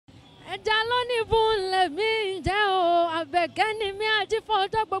ẹja lónìí fún lèmi jẹ́ o àbẹ̀kẹ́ ni mi àti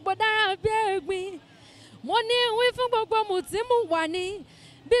fọ́jọ́ gbogbo dára bí ẹ̀gbin mo ní wí fún gbogbo mùtímù wà ní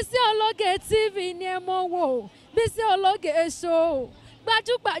Bisi Ologe TV ni ẹ mọ̀ wò Bisi Ologe Show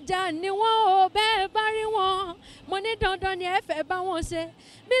gbajúgbajà ni wọ́n o bẹ́ẹ̀ bá rí wọn mo ní dandan ni ẹ fẹ́ bá wọn ṣe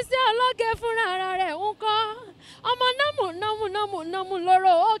Bisi Ologe fúnra rẹ̀ ń kọ́ ọmọ námù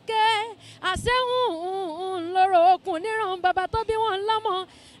lóró òkè àṣẹ́hùn lóró okùn níran bàbá tó bí wọn lọ́mọ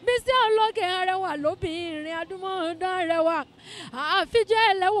Bisi Ologe arẹwà lóbìnrin adúmọ̀ọ́dán arẹwà àfijọ́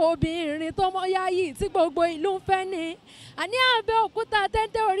ẹlẹ́wọ̀ obìnrin tó mọ yáyì tí gbogbo ìlú ń fẹ́ ni àní Abẹ́òkúta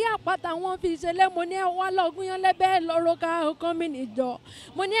tẹ́tẹ́ orí àpáta wọn fi ṣẹlẹ̀ mo ní ẹ wá lọ́gùn yan lẹ́bẹ̀ lọ́rọ́ ká ọkọ mi nìjọ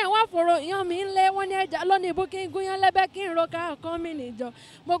mo ní ẹ wá fòrò yan mi ńlẹ̀ wọ́n ní ẹja lónìí bó kí n gún yan lẹ́bẹ̀ kí n ro ká ọkọ mi nìjọ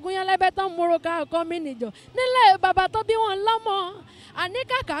mo gún yan lẹ́bẹ̀ tán mo ro ká ọkọ mi nìjọ nílẹ̀ bàbá tó bí wọn lọ́mọ àní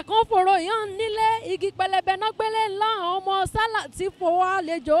kàkà kan fòrò yan nílé igi pẹlẹbẹ náà gbélé ńlá ọmọ sálà tí fowó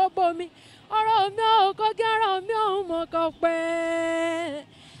àlejò bomi ọ̀rọ̀ mi ò kọ́gí ọ̀rọ̀ mi ò mọ̀ kọ́ pẹ́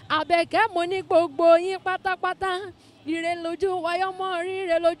Àbẹ̀kẹ́ mo ní gbogbo yín pátápátá ire lójú wáyọ́mọ́ rí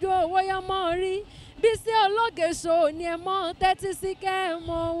ire lójú owó yọ́mọ́ rí Bisi Ologe Show ni ẹ mọ́ tẹ́tí sí kẹ́ ẹ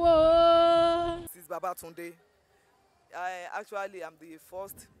mọ́ wò. This is Babatunde. Actually I'm the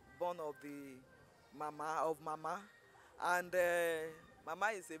first born of the mama and mama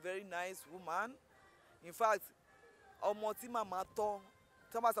is a very nice woman. In fact ọmọ tí màmá tọ́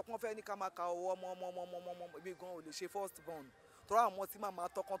tí wọ́n bá sọ pé wọ́n fẹ́ ní ká máa ka owó ọmọ èmi gan ò lè ṣe first born tọ́ra àwọn tí màmá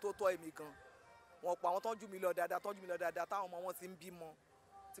tọ́ kan tó tọ́ èmi gan wọ́n pọ̀ àwọn tọ́jú mi lọ dáadáa táwọn ọmọ wọn ti ń bímọ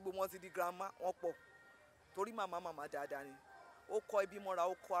tí gbogbo wọn ti di grandma wọ́n pọ̀ torí màmá dáadáa ni ó kọ́ ẹbí mọ́ra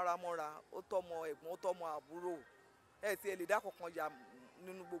ó kọ́ ara mọ́ra ó tọ́mọ ẹ̀gbọ́n ó tọ́mọ àbúrò ẹ̀ tí ẹ lè dá kankan yà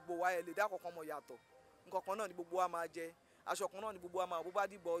nínú gbogbo wa ẹ lè dá kankan mọ̀ yàtọ̀ nǹkan kan náà ni gbogbo wa máa jẹ aṣọ kan náà ni gbogbo wa máa bó bá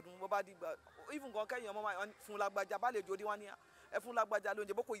dìgbà ọdún bó bá dìgbà even gan kẹ́yìn ọmọ máa fún lágbájá bá lè jòdì wá ní ẹ fún lágbájá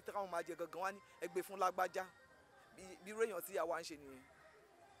lóúnjẹ bó kò yí táwọn máa jẹ gangan wá ní ẹ gbé fún lágbájá bí réèyàn tí ìyàwó à ń ṣe nìyẹn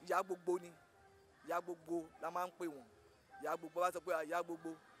ìyá gbogbo ni ìyá gbogbo la máa ń pè wọ́n ìyá gbogbo bá sọ pé ìyá gbogbo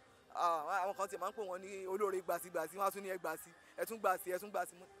àwọn kan tí máa ń pè wọ́n ní olóore gbàsígbàsí wọ́n á tún ní ẹ gbàsí ẹ tún gbàsí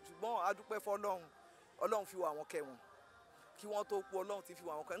ṣùgbọ́n a dúpẹ́ fọ́lọ́run Ọlọ́run fi wà wọ́n kẹ́ wọn kí wọ́n tó kú Ọlọ́run ti fi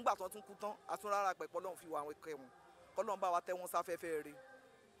wà wọ́n kẹ́ nígbà tó tún kú tán àtúnrára pẹ̀pọ̀ Ọlọ́run fi wà wọ́n kẹ́ wọn kọ́lọ́run bá wa tẹ́ wọn sáfẹ́fẹ́ rẹ̀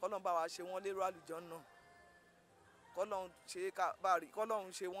kọ́lọ́run bá wa ṣe wọ́n lérò àlùjánnà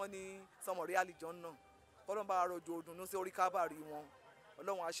kọ́lọ́run ṣe wọ́n ní sọmọ̀rí àlùjánnà kọ́lọ́run bá wa rọ̀jò òdùnnú sí orí kábàárì wọn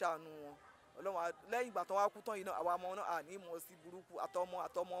Ọlọ́run á ṣàánú wọn Ọlọ́run lẹ́yìn ìgbà tó wá kú tán yìí náà àwa ọmọ náà àní mọ̀ sí burúkú àtọmọ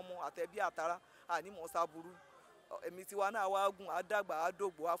ọmọ àtẹbí àtàrà àní mọ̀ sá burú ẹ̀mí tiwa náà wá gùn àdàgbà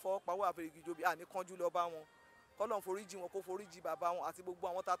àdògbò àfọwọ́pawọ́ àfẹ̀rẹ̀gìjọbi àní kánjú lọ bá wọn kọ́lọ́run foríjì wọn kó foríjì bàbá wọn àti gbogbo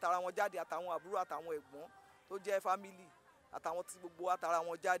àwọn tàtàrà wọn jáde àtàwọn àbúrò àtàwọn ẹ̀gbọ́n tó jẹ́ fámìlì àtàwọn tí gbogbo àtàrà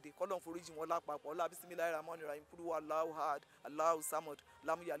wọn jáde kọ́lọ́run foríjì wọn lápapọ̀ ọlá bismillahir rahmanir rahim kúrú wa Allahu ahad Allahu samad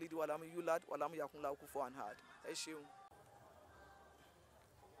lam yalid wa lam yulad wa lam yakun lahu kufuwan ahad ẹ ṣeun.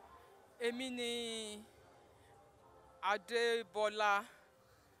 Èmi ni Adébọ́lá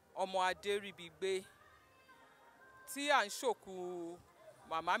ọmọ Aderibigbe tí à ń ṣòkú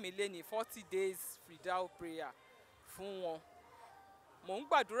màmá mi lé ní 40 days fidal prayer fún wọn. Mò ń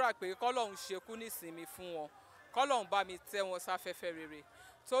gbàdúrà pé kọ́lọ́hún ṣekú nísinmi fún wọn kọ́lọ́hún bá mi tẹ́ wọn sáfẹ́fẹ́ rere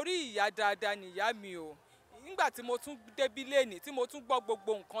torí ìyá dáadáa nìyá mi o. Nígbà tí mo tún débí lẹ́nìí tí mo tún gbọ́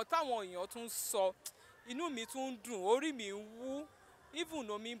gbogbo nǹkan táwọn èèyàn tún sọ inú mi tún ń dùn orí mi ń wú even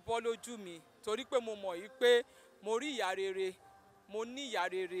omi ń bọ́ lójú mi torí pé mo mọ̀ yìí pé mo rí ìyá rere mo ní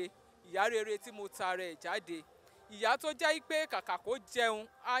ìyá rere tí mo tara ẹ̀ jáde ìyá tó jẹ́ pé kàkà kó jẹun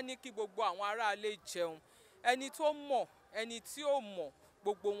á ní kí gbogbo àwọn aráalé jẹun ẹni tó mọ̀ ẹni tí ò mọ̀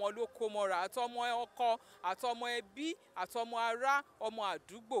gbogbo wọn ló kó mọ́ra àtọmọ ọkọ àtọmọ ẹbí àtọmọ ará ọmọ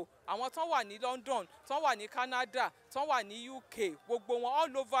àdúgbò àwọn tán wà ní London tán wà ní Canada tán wà ní UK gbogbo wọn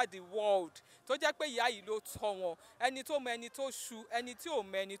all over the world tó jẹ́ pé ìyá yìí ló tọ́ wọn ẹni tó mọ ẹni tó ṣu ẹni tí ò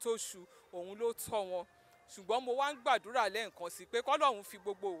mọ ẹni tó ṣu òun ló tọ́ wọn ṣùgbọ́n mo wá ń gbàdúrà lẹ́ẹ̀kan sí pé kọ́lọ́hún fi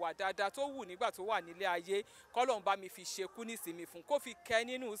gbogbo ìwà dáadáa tó wù nígbà tó wà nílé ayé kọ́lọ́hún bá mi fi ṣekú nísìmí fún kó fi kẹ́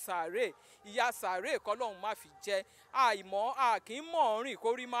nínú sàárè ìyà sàárè kọ́lọ́hún má fi jẹ́ àìmọ́ àkì ń mọ̀ rìn kó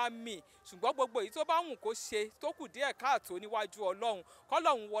rí má mì ṣùgbọ́n gbogbo èyí tó bá wù kó ṣe tó kù díẹ̀ káàtó níwájú Ọlọ́run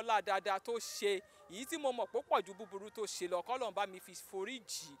kọ́lọ́hún wọlá dáadáa tó ṣe èyí tí mo mọ̀ pé pọ̀ ju búburú tó ṣe lọ kọ́lọ́hún bá mi fi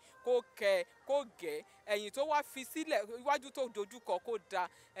foríjì kó kẹ́ kó gẹ̀ ẹ̀yìn tó wá fi sílẹ̀ iwájú tó dojúkọ kó da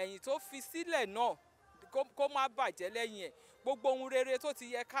ẹ̀yìn tó fi sílẹ̀ náà kó má bàjẹ́ lẹ́yìn ẹ̀ gbogbo ohun rere tó ti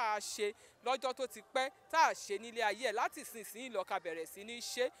yẹ ká a ṣe lọ́jọ́ tó ti pẹ́ tá a ṣe nílé ayé ẹ̀ láti ìsinsìnyí lọ ká bẹ̀rẹ̀ sí ní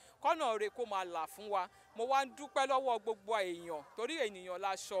ṣe kọ́nà rẹ̀ kó máa là fún wa mo wá ń dúpẹ́ lọ́wọ́ gbogbo èèyàn torí ènìyàn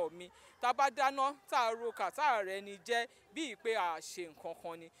láṣọ mi tá a bá dáná tá a roka tá a rẹ̀ ni jẹ́ bíi pé a ṣe nǹkan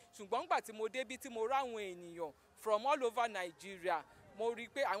kan ni ṣùgbọ́n nígbà tí mo débí tí mo ráwọn ènìyàn from all over Nigeria mo rí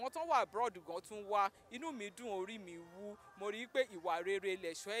pé àwọn tó wà abroad gan tún wá, inú mi dùn, orí mi wú, mo rí pé ìwà rere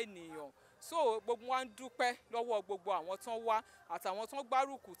lẹ̀ṣọ́ ènìyàn. So gbogbo wa ń dúpẹ́ lọ́wọ́ gbogbo àwọn tó wá àtàwọn tó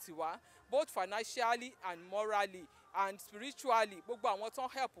gbárùkù tì wá, both financially and morally and spiritually. Gbogbo àwọn tó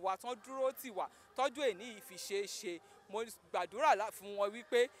help wa, tó dúró tì wá, tọ́jú èní ìfiṣeéṣe. Mo gbàdúrà fún wọn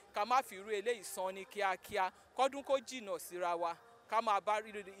wípé ká má fi irú eléyìí san ní kíákíá, kọ́dún kó jìnnà síra wa, ká máa bá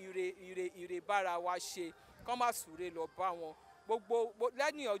ire bára wa ṣe, kán má súre lọ bá wọn. Gbogbo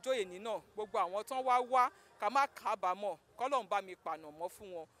lẹ́yìn ọjọ́ èní náà, gbogbo àwọn tó wá ká má kábàámọ̀, kọ́lọ́run bá mi pànàmọ́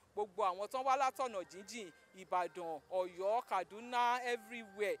fún wọn. Gbogbo àwọn tó wá látọ̀nà jíjìn, Ìbàdàn, Ọ̀yọ́, Kaduna,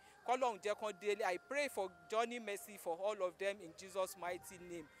 everywhere, kọ́lọ́run jẹ́ kán délé. I pray for journey mercy for all of them in Jesus' mighty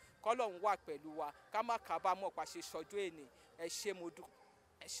name. Kọ́lọ́run wà pẹ̀lú wa, ká má kábàámọ̀ pàṣẹ ṣọjọ́ èní. Ẹ ṣé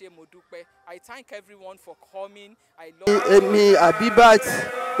mo dúpẹ́. I thank everyone for coming. I love. Èmi Abibat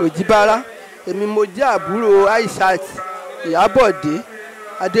Ojibara, èmi mo jẹ́ àbúrò Asiat Iyabo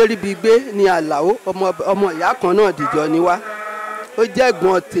Aderibigbe ní Àlàó, ọmọ ìyá kan náà dìjọ ni wá. Ó jẹ́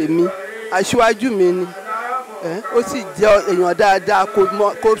ẹ̀gbọ́n tèmi, aṣíwájú mi ni. Ó sì jẹ́ èèyàn dáadáa,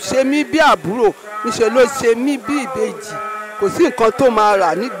 kò ṣe mí bí àbúrò, níṣẹ́ ló ṣe mí bí ìbejì. Kò sí nǹkan tó máa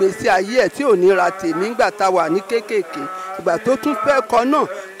rà nígbésí ayé ẹ̀ tí ò ní ra tèmi nígbà tá a wà ní kéékèèké. Ìgbà tó tún fẹ́ kọ náà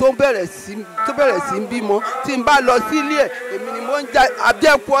tó bẹ̀rẹ̀ sí ń bímọ, tí n bá lọ sílé ẹ̀, èmi ni mo ń já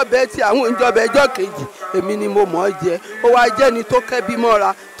abẹ́kú ọbẹ̀ tí àwọn oúnjẹ ọbẹ̀ ẹjọ́ kejì, èmi ni mo mọ̀ ọ́ jẹ. Ó wá jẹ́ ni tó kẹ́bí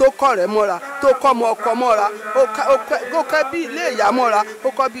mọ́ra, tó kọ̀rẹ́ mọ́ra, tó kọ́mọ ọkọ mọ́ra, ó kẹ́ bí ilé ìyá mọ́ra, ó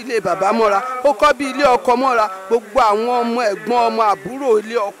kọ́ bí ilé bàbá mọ́ra, ó kọ́ bí ilé ọkọ mọ́ra. Gbogbo àwọn ọmọ ẹ̀gbọ́n ọmọ àbúrò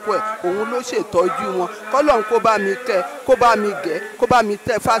ilé ọkọ ẹ̀, òun ló ṣètọ́jú wọn. Kọ́lọ́run kó bá mi kẹ́, kó bá mi gẹ̀, kó bá mi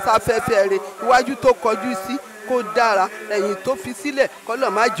tẹ́ fásáfẹ́fẹ́ rẹ̀, iwájú tó kọjú sí kó dára, ẹ̀yìn tó fi sílẹ̀ kọ́lọ̀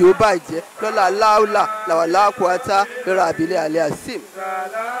má jẹ́ ó bàjẹ́, lọ́la láúlà làwàlá kúátá lọ́ra àbílẹ̀ àlẹ́ àsìm.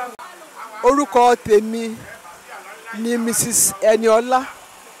 Orúkọ tèmi ni Mrs. Eniola.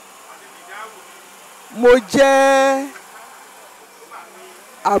 Mo jẹ́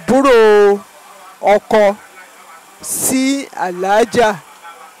àbúrò ọkọ sí Alhaja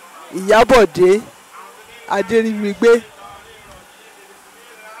Iyabo Aderibigbe.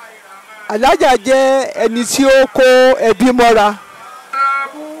 Alhaja jẹ́ ẹni tí ó kó ẹbí mọ́ra.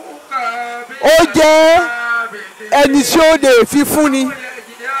 Ó jẹ́ ẹni tí ó lè fi fúnni.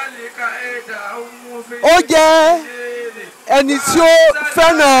 Ó jẹ́ ẹni tí ó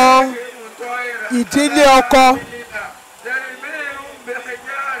fẹ́ràn ìdílé ọkọ.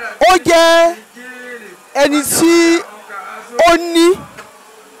 Ó jẹ́ ẹni tí ó ní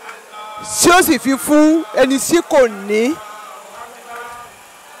tí ó sì fi fún ẹni tí kò ní.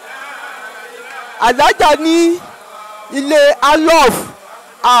 Alhaja ní ilé alof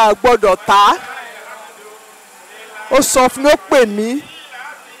a gbọ́dọ̀ tà. Ó sọ fún mi, ó pè mí,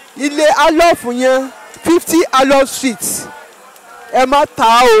 ilé alof yẹn 50 Alof Street, ẹ má tà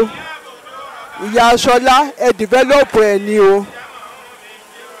o, ìyá Ṣọlá ẹ develop ẹ ní o.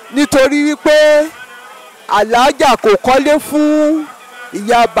 Nítorí wípé Alhaja kò kọ́lé fún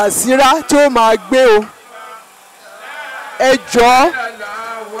ìyá Basira tí ó máa gbé o. Ẹ jọ̀ọ́,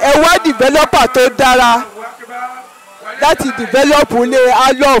 ẹ wá developer tó dára láti develop ilé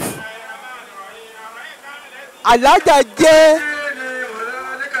alof. Alhaja jẹ́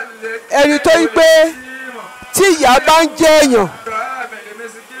ẹni tó yí pé tí ìyá bá ń jẹ èèyàn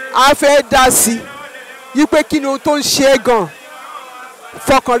á fẹ́ dá sí yí pé kí ni ohun tó ń ṣe é gan,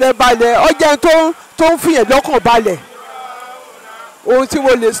 fọkàn rẹ balẹ̀. Ó jẹ́ ẹni tó ń fìyàn lọ́kàn balẹ̀. Ohun tí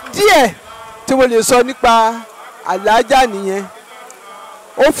mo lè sọ nípa Alhaja nìyẹn.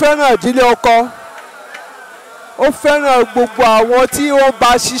 Ó fẹ́ràn ìdílé ọkọ, ó fẹ́ràn gbogbo àwọn tí ó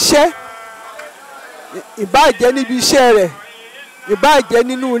bá ṣiṣẹ́, ìbáàjẹ́ níbi iṣẹ́ rẹ̀, ìbáàjẹ́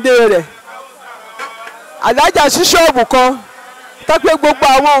nínú ilé rẹ̀. Alhaja ṣí ṣọ́ọ̀bù kan tọ́pẹ́ gbogbo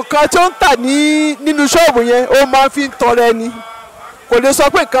àwọn nǹkan tó ń tà nínú ṣọ́ọ̀bù yẹn ó máa fi ń tọrẹ ni. Kò lè sọ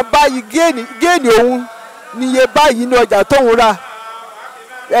pé nǹkan báyìí géènì òun níye báyìí ní ọjà tóun rà.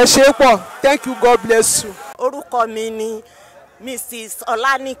 Ẹ ṣé pọ̀, thank you, God bless you. Orúkọ mi ni Mrs.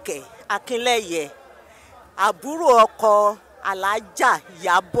 Ọlánìkẹ́ Akínlẹ́yẹ, àbúrò ọkọ Alhaja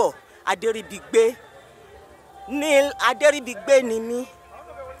Iyabo Aderibigbe. Ní Aderibigbe ni mí.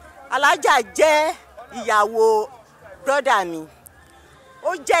 Alhaja jẹ́ ìyàwó brọ́dà mi,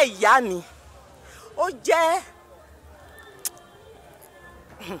 ó jẹ́ ìyá mi, ó jẹ́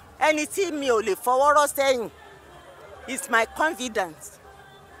ẹni tí mi ò lè fọwọ́rọ́ sẹ́yìn. It's my confidence.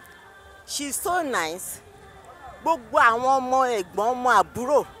 She's so nice. Gbogbo àwọn ọmọ ẹ̀gbọ́n ọmọ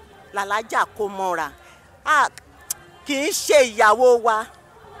àbúrò l'Alhaja kó mọ́ra. Kì í ṣe ìyàwó wa,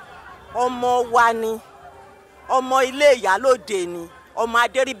 ọmọ wa ni, ọmọ ilé ìyálóde ni, ọmọ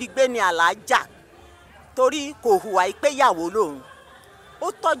Aderibigbe ni Alhaja, torí kò hùwà ìpéyàwó lòun. ó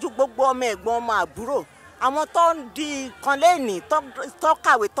tọ́jú gbogbo ọmọ ẹ̀gbọ́n ọmọ àbúrò àwọn tó ń di kan lẹ́nìí tó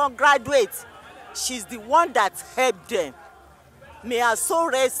kàwé tó graduate she's the one that helped them. May her soul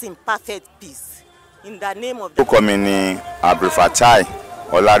rest in perfect peace in the name of the. orúkọ mi ni Abdulfatai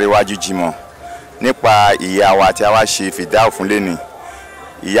Ọlárẹ̀wájú Jimoh nípa ìyá wa tí a wá ṣe fìdáù fún lẹ́ni.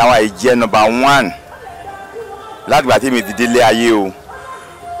 Ìyá wa yìí jẹ́ number 1 látìgbà tí mi ti délé ayé o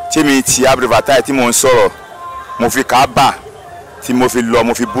tí mi ti Abdulfatai tí mo ń sọ̀rọ̀ mo fi Kaaba tí mo fi lọ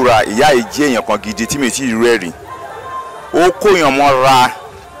mo fi búra ìyá yìí jẹ́ èèyàn kan gidi tí mi ti rí rẹ̀ rí. Ó kó èèyàn mọ́ra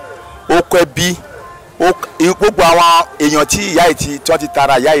ó kọ́ ẹbí gbogbo àwọn èèyàn tí ìyá yìí tí wọ́n ti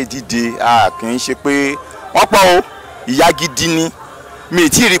tara ìyá yìí dìde kì í ṣe pé wọ́n pọ̀ o ìyá gidi ni mi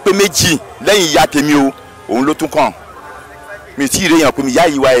ti rí pé méjì lẹ́yìn ìyá tèmi o òun ló tún kàn mi ti rí èèyàn pé ìyá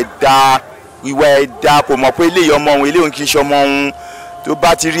ìwà ẹ̀dá kò mọ̀ pé eléyìí ọmọ òun eléyìí kì í ṣe ọmọ òun tó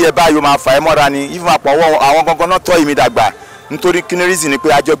bá ti rí ẹ báyìí ó máa fà ẹ́ mọ́ra ni ìfún àpọ̀wọ́ àwọn gangan náà tọ́ ìmí dàgbà nítorí kí ni reason ni pé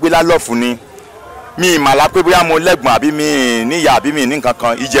àjọ gbé lálọ́ọ̀fù ni mi ìmàlà pé bóyá mo lẹ́gbọ̀n àbí mi níyà àbí mi ní nǹkan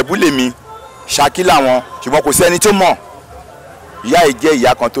kan Ìjẹ̀bú lèmi Ṣakí làwọn ṣùgbọ́n kò sẹ́ni tó mọ̀ ìyá yìí jẹ́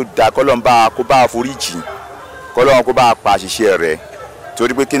ìyá kan tó da kọ́lọ́mbà kó bá foríjì kọ́lọ́mbà kó bá pa àṣìṣe rẹ̀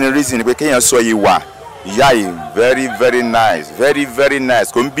torí pé kí ni reason ni pé kéèyàn sọ ìwà ìyá yìí very very nice very very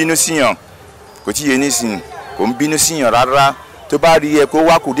nice kò ń bínú síyàn kò tí yé nísìn kò ń bínú síyàn rárá tó bá rí ẹ kó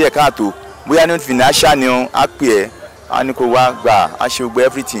wá kù díẹ̀ káàtó bóyá ní financial ni á pè ẹ́ á ní kó wá gbà á ṣe gbogbo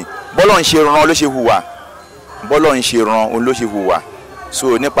everything bọ́lọ̀ ń ṣe ran ló ṣe hùwà bọ́lọ̀ ń ṣe ran òun ló ṣe hùwà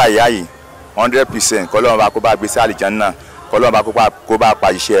so nípa ìyá yìí 100% kọ́lọ́run bá kó bá gbé sí àlìjánnà kọ́lọ́run bá kó bá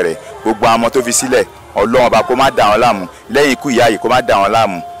pa iṣẹ́ rẹ̀ gbogbo àwọn tó fi sílẹ̀ Ọlọ́run bá kó má dà wọ́n láàmú lẹ́yìn ikú ìyá yìí kó má dà wọ́n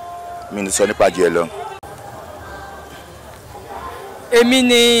láàmú mi ní sọ nípa jù ẹ lọ. Èmi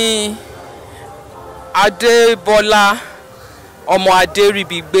ni Adébọ́lá ọmọ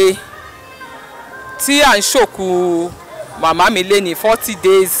Aderibigbe tí à ń ṣòkú màmá mi lé ní 40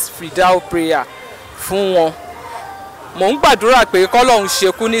 days fidal prayer fún wọn. Mò ń gbàdúrà pé kọ́lọ́hún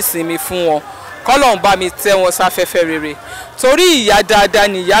ṣekú nísinmi fún wọn kọ́lọ́hún bá mi tẹ́ wọn sáfẹ́fẹ́ rere torí ìyá dáadáa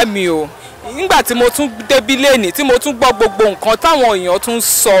nìyá mi o nígbà tí mo tún débí lẹ́nìí tí mo tún gbọ́ gbogbo nǹkan táwọn èèyàn tún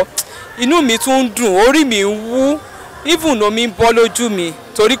sọ inú mi tún ń dùn orí mi ń wú even omi ń bọ́ lójú mi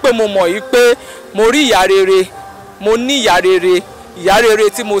torí pé mo mọ̀ yìí pé mo rí ìyá rere mo ní ìyá rere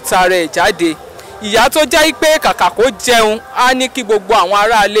tí mo tara ẹ̀ jáde ìyá tó jẹ́ pé kàkà kó jẹun á ní kí gbogbo àwọn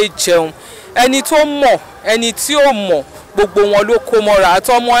aráalé jẹun ẹni tó mọ̀ ẹni tí ó mọ̀ gbogbo wọn ló kó mọ́ra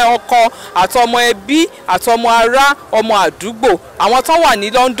àtọmọ ọkọ àtọmọ ẹbí àtọmọ ará ọmọ àdúgbò àwọn tó wà ní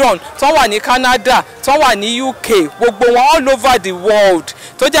London tó wà ní Canada tó wà ní UK gbogbo wọn all over the world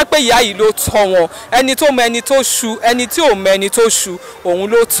tó jẹ́ pé ìyá yìí ló tọ́ wọn ẹni tó mọ ẹni tó ṣu ẹni tí ò mọ ẹni tó ṣu òun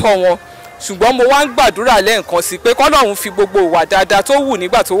ló tọ́ wọn ṣùgbọ́n mo wá ń gbàdúrà lẹ́ẹ̀kan sí pé kọ́lọ́hún fi gbogbo ìwà dáadáa tó wù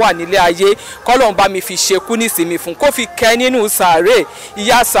nígbà tó wà nílé ayé kọ́lọ́hún bá mi fi ṣekú nísìmí fún kó fi kẹ́ nínú sàárè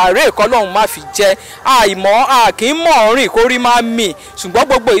ìyà sàárè kọ́lọ́hún má fi jẹ́ àìmọ́ kì í mọ̀ rìn kó rí má mì ṣùgbọ́n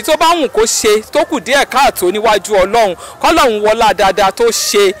gbogbo èyí tó bá wù kó ṣe tó kù díẹ̀ káàtó níwájú Ọlọ́run kọ́lọ́hún wọlá dáadáa tó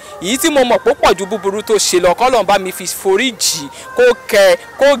ṣe èyí tí mo mọ̀ pé pọ̀ ju búburú tó ṣe lọ kọ́lọ́hún bá mi fi foríjì kó kẹ́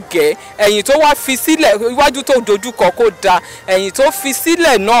kó gẹ̀ ẹ̀yìn tó wá fi sílẹ̀ iwájú tó dojúkọ kó da ẹ̀yìn tó fi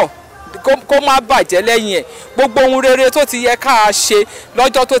sílẹ̀ náà kó má bàjẹ́ lẹ́yìn ẹ̀ gbogbo ohun rere tó ti yẹ ká ṣe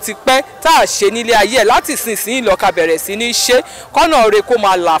lọ́jọ́ tó ti pẹ́ tá a ṣe nílé ayé ẹ̀ láti sísìn lọ ká bẹ̀rẹ̀ sí ní ṣe kọ́nà rẹ̀ kó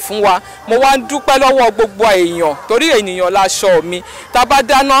máa là fún wa mo wá ń dúpẹ́ lọ́wọ́ gbogbo èèyàn torí ènìyàn láṣọ mi tá a bá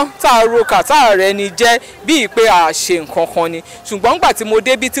dáná tá a roka tá a rẹ̀ ni jẹ́ bíi pé a ṣe nǹkan kan ni ṣùgbọ́n nígbà tí mo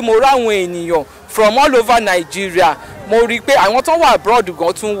débí tí mo ráwọn ènìyàn from all over Nigeria mo rí i pé àwọn tó wà abroad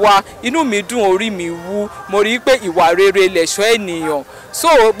gan tún wá inú mi dùn orí mi wú mo rí i pé ìwà rere lẹ̀ṣọ́ ènìyàn so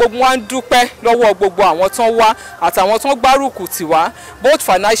gbogbo wa ń dúpẹ́ lọ́wọ́ gbogbo àwọn tó wá àtàwọn tó gbárùkù tì wá both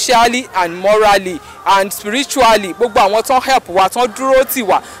financially and morally and spiritually gbogbo àwọn tó help wa tó dúró tì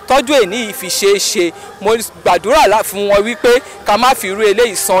wá tọ́jú èní ìfiṣeéṣe mo gbàdúrà fún wọn wípé ká má fi irú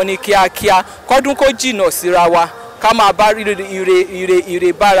eléyìí san ní kíákíá kọ́dún kó jìnnà síra wa ká máa bá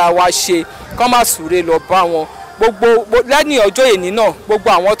ire bára wa ṣe ká má súre lọ bá wọn gbogbo lẹ́ni ọjọ́ èní náà gbogbo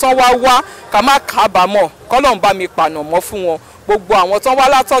àwọn tó wá ká má kábàámọ̀ kọ́lọ́n bá mi pànà mọ́ fún wọn gbogbo àwọn tó wá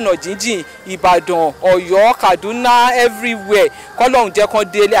látọ̀nà jíjìn Ìbàdàn Ọ̀yọ́ Kaduna everywhere kọ́lọ́n jẹ́ kán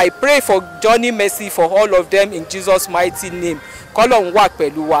délé I pray for journey mercy for all of them in Jesus mighty name kọ́lọ́n wà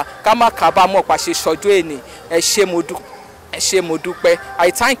pẹ̀lú wa ká má kábàámọ̀ pàṣẹ sọjọ́ èní ẹ ṣé mo dúpẹ́ I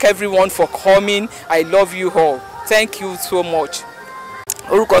thank everyone for coming I love you all thank you so much.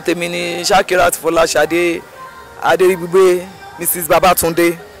 orúkọ tèmi ni Shakirat Fọláṣadé Aderibigbe Mrs.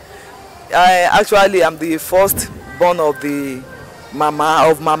 Babatunde. Actually I'm the first born of the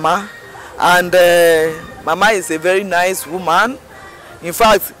mama and mama is a very nice woman. In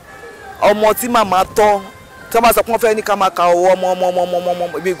fact ọmọ tí mama tọ́ tí wọ́n bá sọ pé wọ́n fẹ́ ní ká máa ka owó ọmọ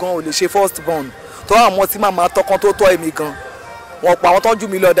èmi gan ò lè ṣe first born tó àwọn tí màmá tọkàn tó tọ́ èmi gan wọ́n pa àwọn tọ́jú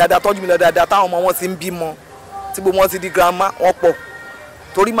mi lọ dáadáa táwọn ọmọ wọn ti ń bímọ tí gbogbo wọn ti di grandma wọ́n pọ̀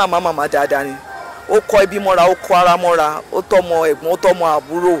torí màmá dáadáa ni ó kọ́ ẹbí mọ́ra ó kọ́ ara mọ́ra ó tọ́mọ ẹ̀gbọ́n ó tọ́mọ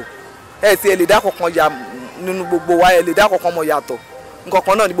àbúrò ẹ̀ tí ẹ lè dá kankan yà nínú gbogbo wa ẹ lè dá kankan mọ̀ yàtọ̀ nǹkan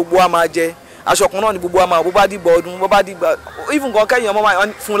kan náà ni gbogbo wa máa jẹ aṣọ kan náà ni gbogbo wa máa bó bá dìgbà ọdún bó bá dìgbà even nǹkan kẹ́yìn ọmọ máa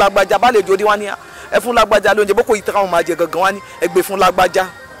fún lágbájá bá lè jòdì wá ní ẹ fún lágbájá lóúnjẹ bó kò yí táwọn máa jẹ gangan wá ní ẹ gbé fún lágbájá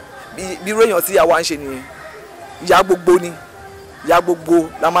bí irú èèyàn tí ìyàwó à ń ṣe nìyẹn ìyá gbogbo ni ìyá gbogbo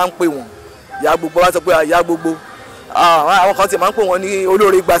la máa ń pè wọ́n ìyá gbogbo wá sọ pé ìyá gbogbo àwọn kan tí máa ń pè wọ́n ní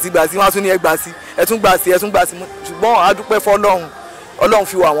olóore gbàsígbàsí wọ́n á tún ní ẹ gbàsí ẹ tún gbàsí ṣùgbọ́n a dúpẹ́ fọ́lọ́run Ọlọ́run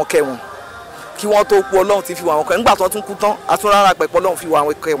fi wà wọ́n kẹ́ wọn kí wọ́n tó kú Ọlọ́run ti fi wà wọ́n kẹ́ nígbà tó tún kú tán àtúnrára pẹ̀pọ̀ Ọlọ́run fi wà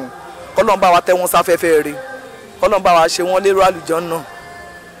wọ́n kẹ́ wọn kọ́lọ́run bá wa tẹ́ wọn sáfẹ́fẹ́ rẹ̀ kọ́lọ́run bá wa ṣe wọ́n lérò àlùjánnà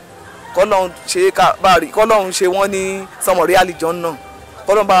kọ́lọ́run ṣe wọ́n ní sọmọ̀rí àlùjánnà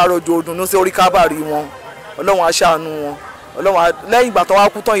kọ́lọ́run bá wa rọ̀jò òdùnnú sí orí kábàárì wọn Ọlọ́run á ṣàánú wọn Ọlọ́run lẹ́yìn ìgbà tó wá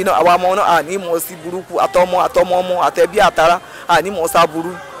kú tán yìí náà àwa ọmọ náà àní mọ̀ sí burúkú àtọmọ ọmọ àtẹbí àtará àní mọ̀ sá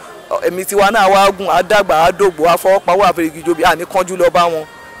burú ẹ̀mí tiwa náà wá gùn àdàgbà àdògbò àfọwọ́pawọ́ àfẹ̀rẹ̀gìjọbi àní kánjú lọ bá wọn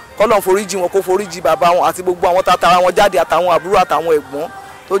kọ́lọ́run foríjì wọn kó foríjì bàbá wọn àti gbogbo àwọn tátara wọn jáde àtàwọn àbúrò àtàwọn ẹ̀gbọ́n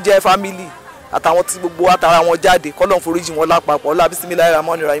tó jẹ́ fámìlì àtàwọn tí gbogbo wa tara wọn jáde kọ́lọ́run foríjì wọn lápapọ̀ ọlá bismillahir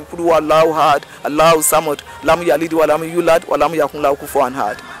rahmanir rahim kúrú wa Allahu ahad Allahu samad lamu yalid wa lamu yulad wa lamu yakun lahu kufuwan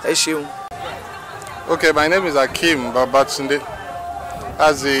ahad ẹ ṣeun. Okay, my name is Akim Babatunde.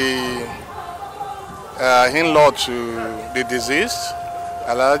 As the in-law to the deceased,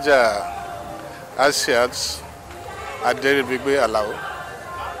 Alhaja Asiata Aderibigbe Alao.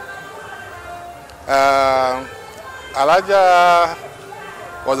 Alhaja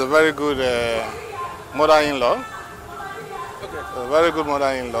was a very good mother-in-law. A very good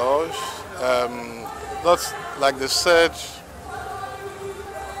mother-in-law. That's like they said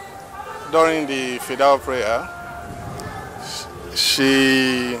during the Fidal prayer.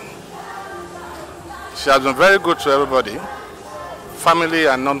 She has been very good to everybody, family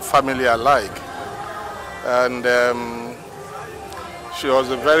and non-family alike. And she was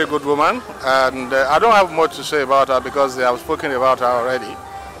a very good woman. And I don't have much to say about her because they have spoken about her already.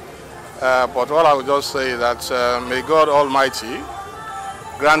 But all I would just say is that may God Almighty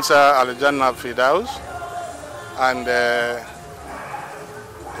grant her Al-Jannah Firdaus, and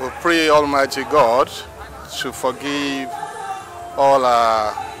we pray Almighty God to forgive all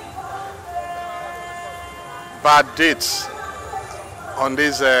bad deeds on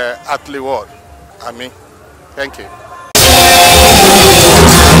this earthly world. Amen. Thank you.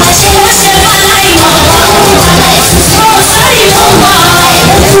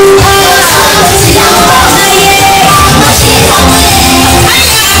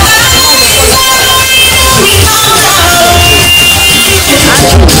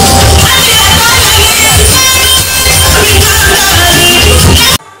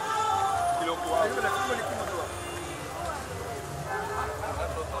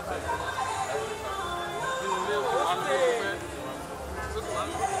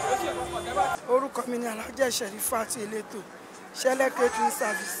 Orúkọ mi ni Alhaja Asiata Iyabo Catering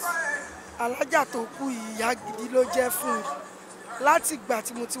Service. Alhaja tó kú ìyá gidi ló jẹ́ fún mi. Láti ìgbà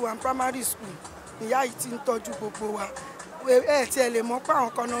tí mo ti wà ní primary school, ìyá yìí ti ń tọ́jú gbogbo wa. Tí ẹ lè mọ̀ pé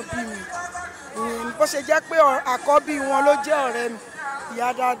àwọn kan náà bí mi. Bó ṣe jẹ́ pé àkọ́bí wọn ló jẹ́ ọ̀rẹ́ mi.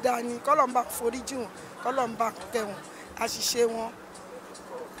 Ìyá dáadáa ni k'Ọlọ́run bá foríjì wọn, k'Ọlọ́run bá kẹ́ wọn, àṣìṣe wọn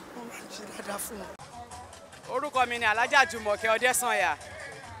máa ń ṣe dáadáa fún wọn. Orúkọ mi ni Alhaja Ọdẹ́sànyà.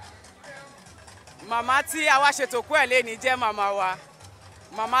 Màmá tí a wá ṣètò kú ẹ̀ léni jẹ́ màmá wa.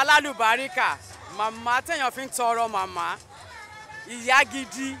 Màmá lálùbáríkà, màmá téèyàn fi ń tọrọ màmá. Ìyá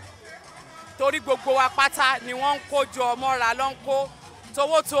gidi, torí gbogbo wa pátá ni wọ́n ń kó jọ mọ́ra ló ń kó.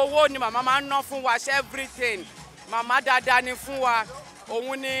 Towó ni màmá máa ń ná fún wa ṣe everything. Màmá dáadáa ni fún wa.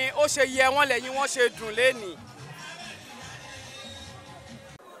 Òun ni ó ṣe yẹ wọ́n lẹ́yìn wọ́n ṣe dùn léni.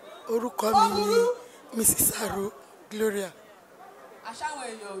 Orúkọ mi ni Mrs. Aro Gloria. Àṣàwọn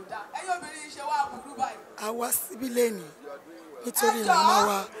èèyàn ò dá. Ẹ̀yin obìnrin ṣe wá burú báyìí. A wá síbí lẹ́ni nítorí màmá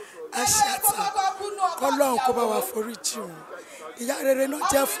wa Asiata, k'Ọlọ́run kó bá wa foríjì wọn. Ìyá rere náà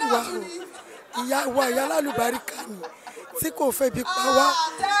jẹ́ fún wa o. Ìyá wa ìyá lálùbáríkà ni tí kò fẹ́ bí pa wá,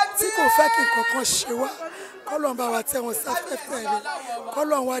 tí kò fẹ́ kí nǹkan kan ṣe wá. K'Ọlọ́run bá wa tẹ́ wọn sáfẹ́fẹ́ rẹ̀.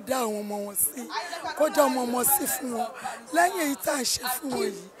 K'Ọlọ́run wá dá àwọn ọmọ wọn sí. Kó dá ọmọ sí fún wọn. Lẹ́yìn èyí tá à ń ṣe fún wọn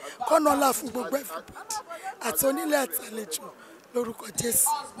yìí, k'Ọ̀nà là fún gbogbo everybody àti onílé àtàlejò lórúkọ Jésù.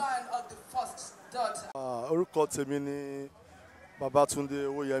 Orúkọ tèmi ni Babatunde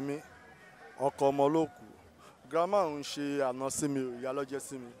Owóyẹmí, ọkọ ọmọ olóòkú. Grandma ń ṣe àná sí mi, ìyá ló jẹ́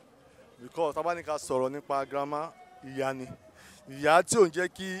sí mi. because tá bá ní ká sọ̀rọ̀ nípa grandma ìyá ni ìyá tí ò ń jẹ́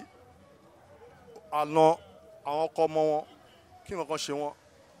kí àna àwọn ọkọ ọmọ wọn kí nǹkan kan ṣe wọn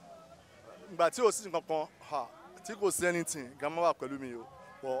ìgbà tí ò sí nǹkan kan tí kò sí anything grandma wà pẹ̀lú mi o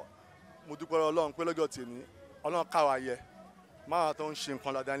but mo dúpẹ́ Ọlọ́run pé lọ́jọ́ tèmi Ọlọ́run káwa yẹ máa tó ń ṣe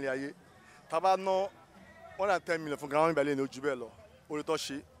nǹkan ládàá ní ayé tá bá ná 110 million fún grandma ìbẹ̀lẹ̀ ní ojú bẹ́ẹ̀ lọ orí tó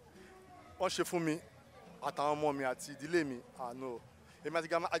ṣe wọ́n ṣe fún mi àtàwọn ọmọ mi àti ìdílé mi àná èmi àti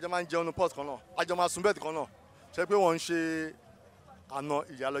grandma àjọ máa ń jẹun ní port kan náà àjọ máa sùn bẹ́ẹ̀dì kan náà ṣe pé wọ́n ń ṣe àná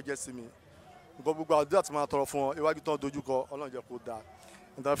ìyá lọ́jẹ́ sí mi nǹkan gbogbo àdúrà tí máa tọrọ fún wọn iwájú tán dojúkọ Ọlọ́run jẹ́ kó dáa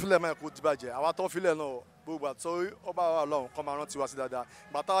ìdàfílẹ̀ máa kó dìbàjẹ́ àwa tó fílẹ̀ náà gbogbo àti ọba wa Ọlọ́run kọ́ máa rántí wa sí dáadáa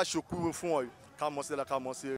ìgbà táwa ṣokú fún ọ ká mọ̀ sí dáadáa ká mọ̀ sí